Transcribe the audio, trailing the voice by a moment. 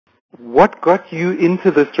What got you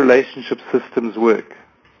into this relationship systems work?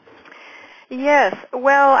 Yes.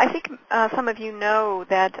 Well, I think some of you know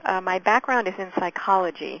that my background is in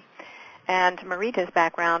psychology, and Marita's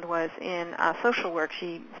background was in social work.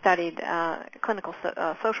 She studied clinical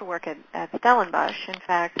social work at Stellenbosch, in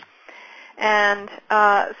fact. And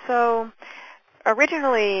so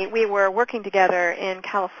originally we were working together in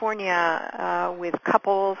California with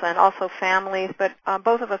couples and also families, but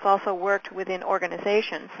both of us also worked within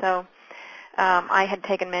organizations. So I had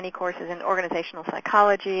taken many courses in organizational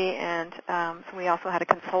psychology, and so we also had a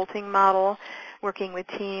consulting model working with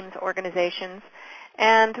teams, organizations.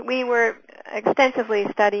 And we were extensively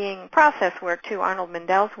studying process work, too, Arnold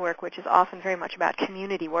Mendel's work, which is often very much about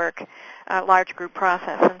community work, large group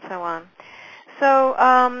process, and so on.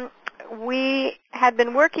 So we had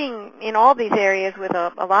been working in all these areas with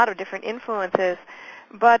a lot of different influences,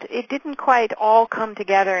 but it didn't quite all come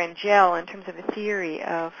together and gel in terms of a theory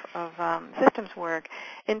of systems work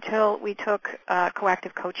until we took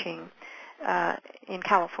coactive coaching in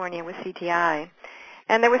California with CTI.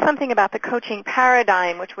 And there was something about the coaching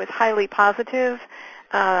paradigm which was highly positive,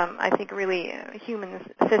 I think really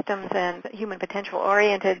human systems and human potential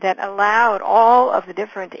oriented, that allowed all of the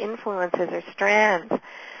different influences or strands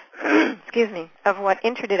excuse me, of what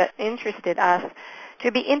interested us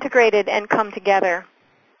to be integrated and come together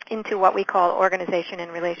into what we call organization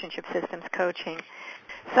and relationship systems coaching.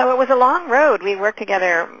 So it was a long road. We worked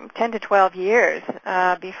together 10 to 12 years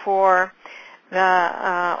before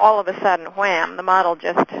all of a sudden, wham, the model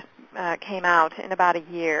just came out in about a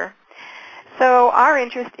year. So our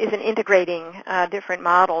interest is in integrating different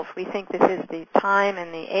models. We think this is the time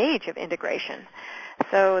and the age of integration.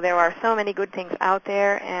 So there are so many good things out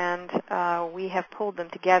there, and we have pulled them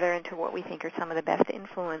together into what we think are some of the best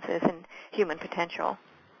influences in human potential.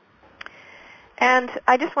 And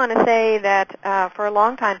I just want to say that for a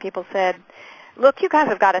long time people said, look, you guys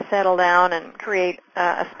have got to settle down and create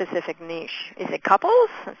a specific niche. Is it couples,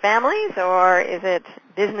 families, or is it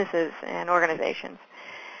businesses and organizations?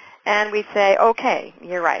 And we say, okay,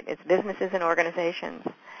 you're right, it's businesses and organizations.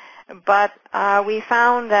 But we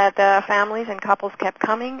found that the families and couples kept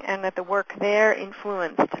coming, and that the work there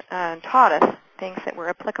influenced and taught us things that were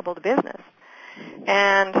applicable to business.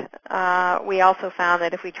 And we also found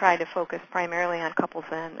that if we tried to focus primarily on couples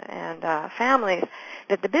and families,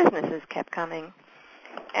 that the businesses kept coming.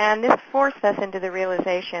 And this forced us into the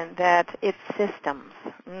realization that it's systems,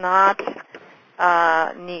 not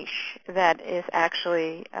niche, that is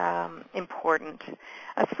actually important.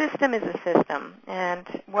 A system is a system, and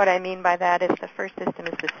what I mean by that is the first system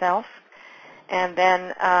is the self, and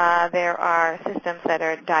then there are systems that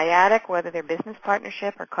are dyadic, whether they're business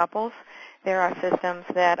partnership or couples. There are systems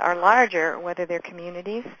that are larger, whether they're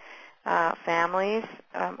communities, families,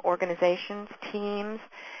 organizations, teams,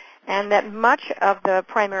 and that much of the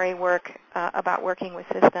primary work about working with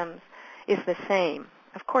systems is the same.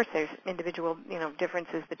 Of course, there's individual,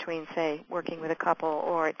 differences between, say, working with a couple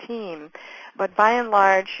or a team, but by and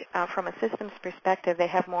large, from a systems perspective, they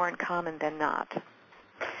have more in common than not.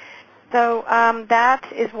 So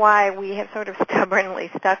that is why we have sort of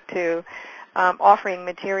stubbornly stuck to offering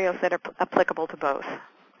materials that are applicable to both.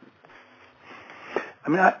 I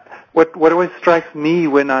mean, what always strikes me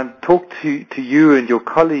when I talk to you and your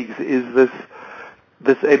colleagues is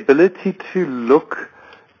this ability to look,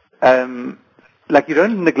 like you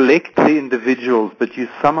don't neglect the individuals, but you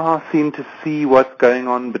somehow seem to see what's going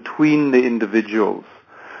on between the individuals,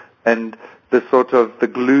 and the sort of the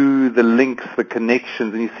glue, the links, the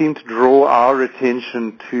connections, and you seem to draw our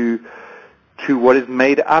attention to what is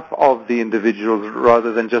made up of the individuals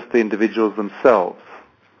rather than just the individuals themselves.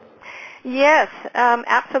 Yes,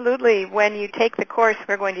 absolutely. When you take the course,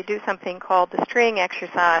 we're going to do something called the string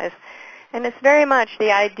exercise, and it's very much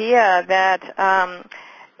the idea that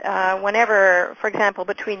whenever, for example,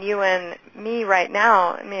 between you and me right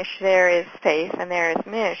now, Mish, there is Faith and there is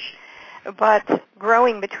Mish, but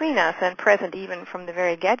growing between us and present even from the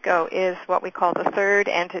very get-go is what we call the third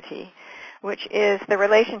entity, which is the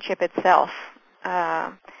relationship itself.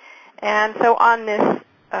 And so on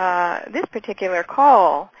this particular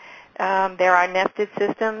call, there are nested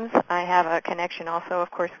systems. I have a connection also, of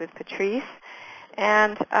course, with Patrice.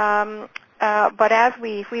 And but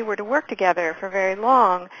if we were to work together for very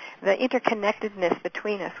long, the interconnectedness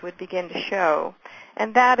between us would begin to show.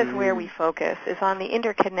 And that is where we focus, is on the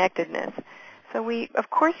interconnectedness. So of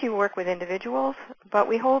course you work with individuals, but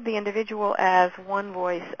we hold the individual as one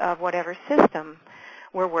voice of whatever system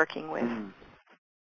we're working with.